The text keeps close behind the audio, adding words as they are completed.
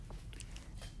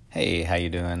Hey, how you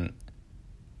doing?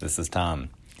 This is Tom.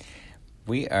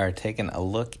 We are taking a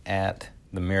look at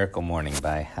The Miracle Morning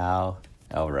by Hal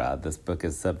Elrod. This book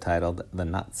is subtitled The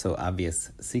Not So Obvious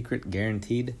Secret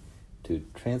Guaranteed to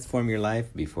Transform Your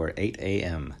Life Before 8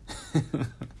 a.m.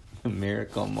 The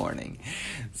Miracle Morning.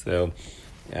 So,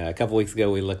 a couple weeks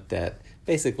ago we looked at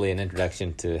basically an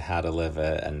introduction to how to live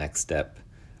a next step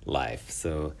life.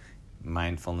 So,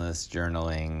 mindfulness,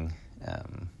 journaling,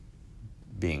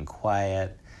 being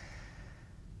quiet,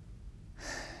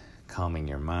 calming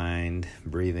your mind,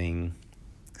 breathing.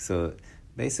 So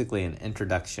basically an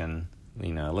introduction.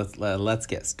 Let's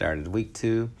get started. Week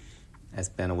 2, I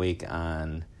spent a week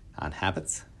on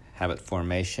habits, habit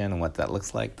formation, and what that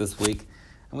looks like. This week,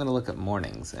 I'm going to look at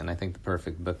mornings, and I think the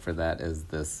perfect book for that is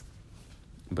this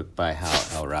book by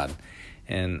Hal Elrod.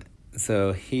 And so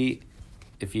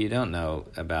if you don't know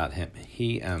about him,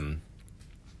 he's an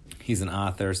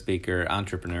author, speaker,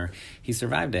 entrepreneur. He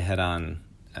survived a head-on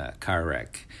car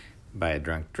wreck by a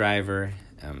drunk driver,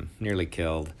 nearly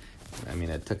killed. I mean,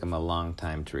 it took him a long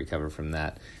time to recover from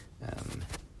that.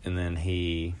 And then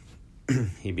he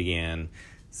began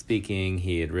speaking.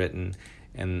 He had written,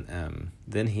 and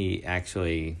then he had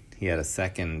a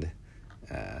second.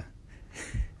 I'm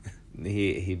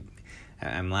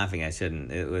laughing. I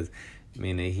shouldn't.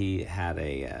 He had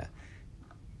a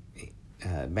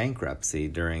bankruptcy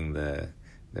during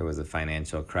there was a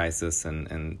financial crisis,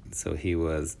 and so he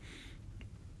was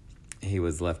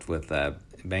left with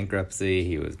bankruptcy.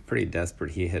 He was pretty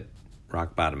desperate. He hit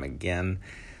rock bottom again.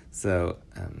 So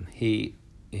he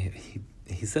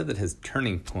said that his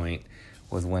turning point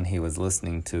was when he was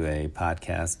listening to a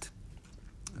podcast.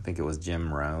 I think it was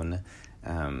Jim Rohn,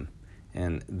 and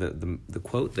the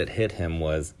quote that hit him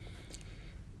was,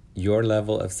 "Your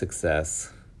level of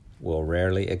success will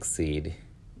rarely exceed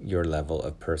your level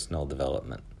of personal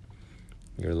development.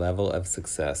 Your level of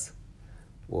success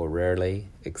will rarely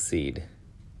exceed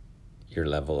your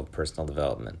level of personal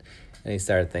development." And he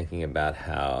started thinking about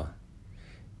how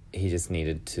he just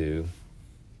needed to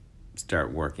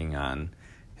start working on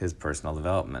his personal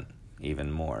development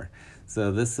even more.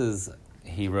 So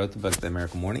he wrote the book, The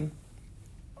Miracle Morning.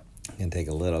 I'm going to take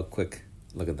a quick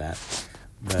look at that.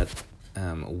 But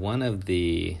one of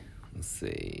the,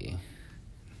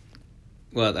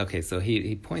 so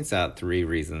he points out 3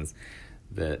 reasons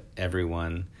that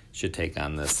everyone should take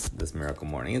on this Miracle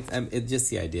Morning. It's just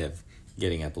the idea of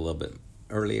getting up a little bit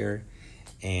earlier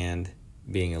and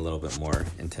being a little bit more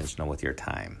intentional with your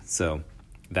time. So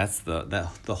that's the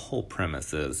whole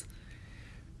premise is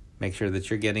make sure that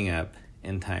you're getting up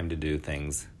in time to do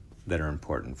things that are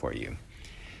important for you.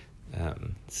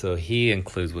 So he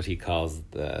includes what he calls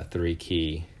the 3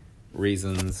 key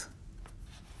reasons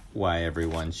why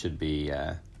everyone should be,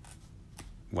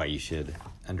 why you should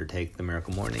undertake the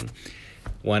Miracle Morning.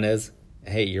 One is,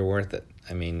 hey, you're worth it.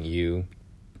 I mean, you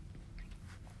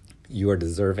are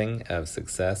deserving of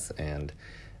success and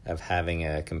of having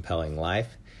a compelling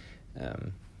life.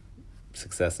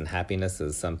 Success and happiness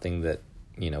is something that,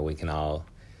 we can all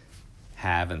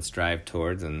have and strive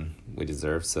towards, and we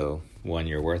deserve. So 1,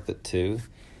 you're worth it. 2,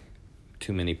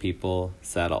 too many people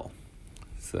settle.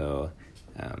 So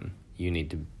you need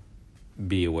to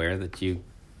be aware that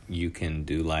you can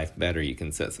do life better. You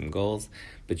can set some goals,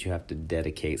 but you have to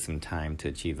dedicate some time to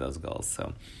achieve those goals.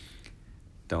 So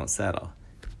don't settle.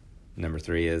 Number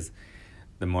 3 is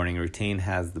the morning routine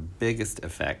has the biggest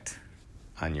effect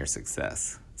on your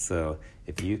success. So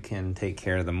if you can take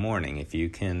care of the morning, if you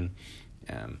can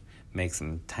make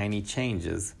some tiny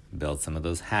changes, build some of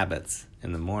those habits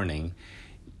in the morning,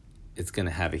 it's going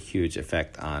to have a huge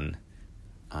effect on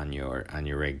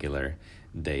your3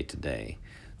 day-to-day.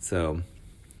 So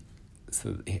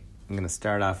I'm going to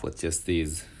start off with just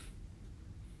these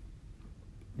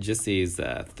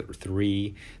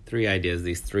 3 ideas,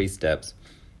 these 3 steps.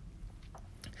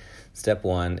 Step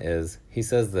 1 is, he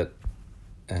says that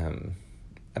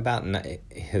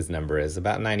his number is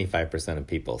about 95% of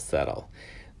people settle.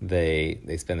 They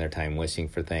spend their time wishing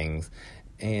for things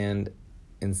and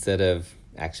instead of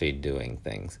actually doing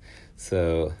things.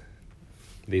 So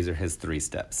these are his 3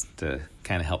 steps to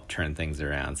kind of help turn things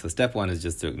around. So step 1 is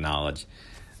just to acknowledge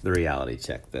the reality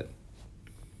check that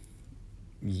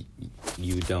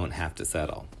you don't have to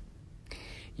settle.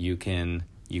 You can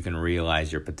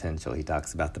realize your potential. He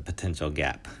talks about the potential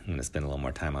gap. I'm going to spend a little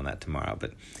more time on that tomorrow,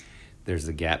 but there's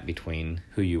a gap between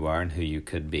who you are and who you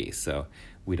could be. So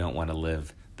we don't want to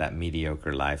live that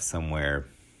mediocre life somewhere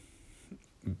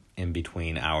in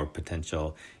between our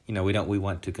potential. We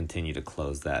want to continue to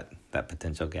close that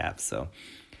potential gap. So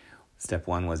step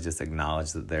 1 was just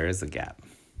acknowledge that there is a gap.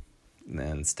 And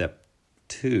then step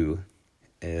 2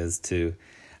 is to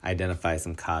identify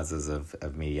some causes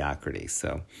of mediocrity.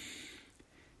 So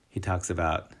he talks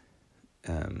about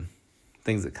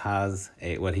things that cause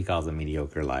what he calls a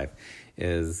mediocre life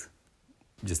is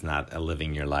just not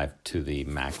living your life to the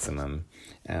maximum.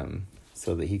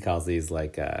 So that he calls these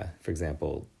like, for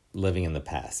example, living in the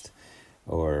past,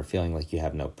 or feeling like you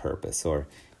have no purpose, or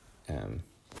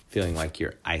feeling like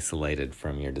you're isolated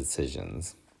from your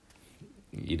decisions.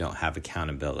 You don't have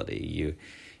accountability.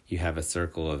 You have a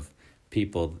circle of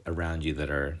people around you that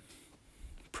are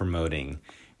promoting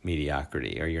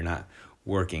mediocrity, or you're not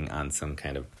working on some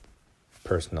kind of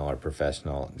personal or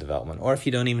professional development, or if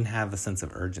you don't even have a sense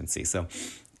of urgency. So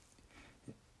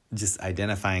just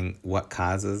identifying what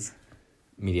causes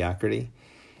mediocrity.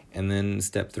 And then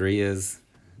step 3 is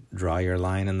draw your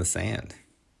line in the sand.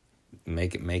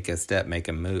 Make a step, make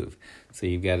a move. So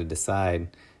you've got to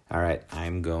decide, all right,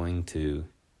 I'm going to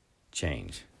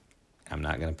change. I'm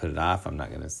not going to put it off. I'm not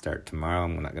going to start tomorrow.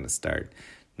 I'm not going to start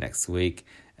next week.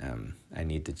 I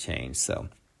need to change. So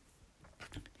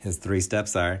his 3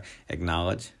 steps are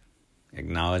acknowledge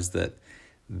that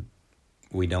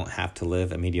we don't have to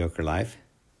live a mediocre life.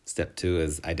 Step 2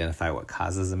 is identify what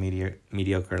causes a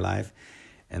mediocre life.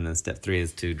 And then step 3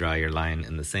 is to draw your line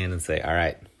in the sand and say, all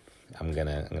right, I'm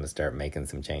gonna start making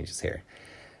some changes here.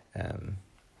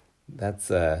 That's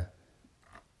wow.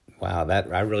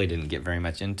 That I really didn't get very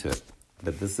much into it,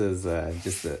 but this is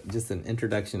just an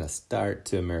introduction, a start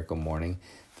to a miracle morning.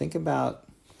 Think about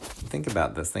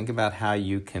this. Think about how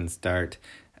you can start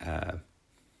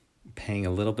paying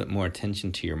a little bit more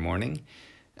attention to your morning.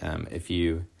 If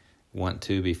you want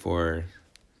to, before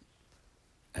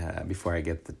I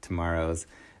get tomorrow's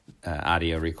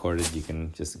audio recorded, you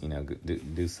can just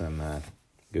do some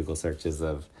Google searches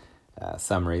of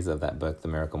summaries of that book, The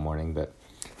Miracle Morning. But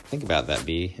think about that.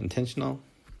 Be intentional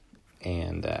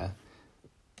and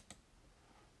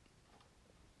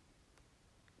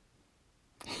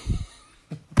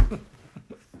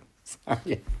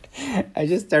sorry. I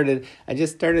just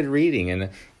started reading, and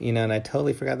I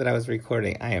totally forgot that I was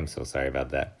recording. I am so sorry about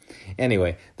that.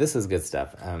 Anyway, this is good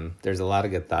stuff. There's a lot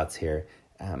of good thoughts here.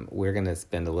 We're going to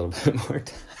spend a little bit more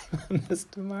time on this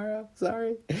tomorrow.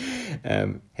 Sorry.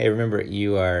 Hey, remember,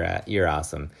 you're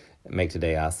awesome. Make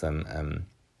today awesome.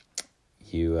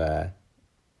 You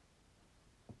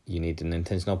need an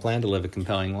intentional plan to live a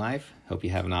compelling life. Hope you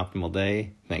have an optimal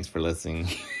day. Thanks for listening.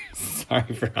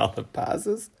 Sorry for all the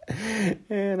pauses.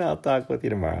 And I'll talk with you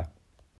tomorrow.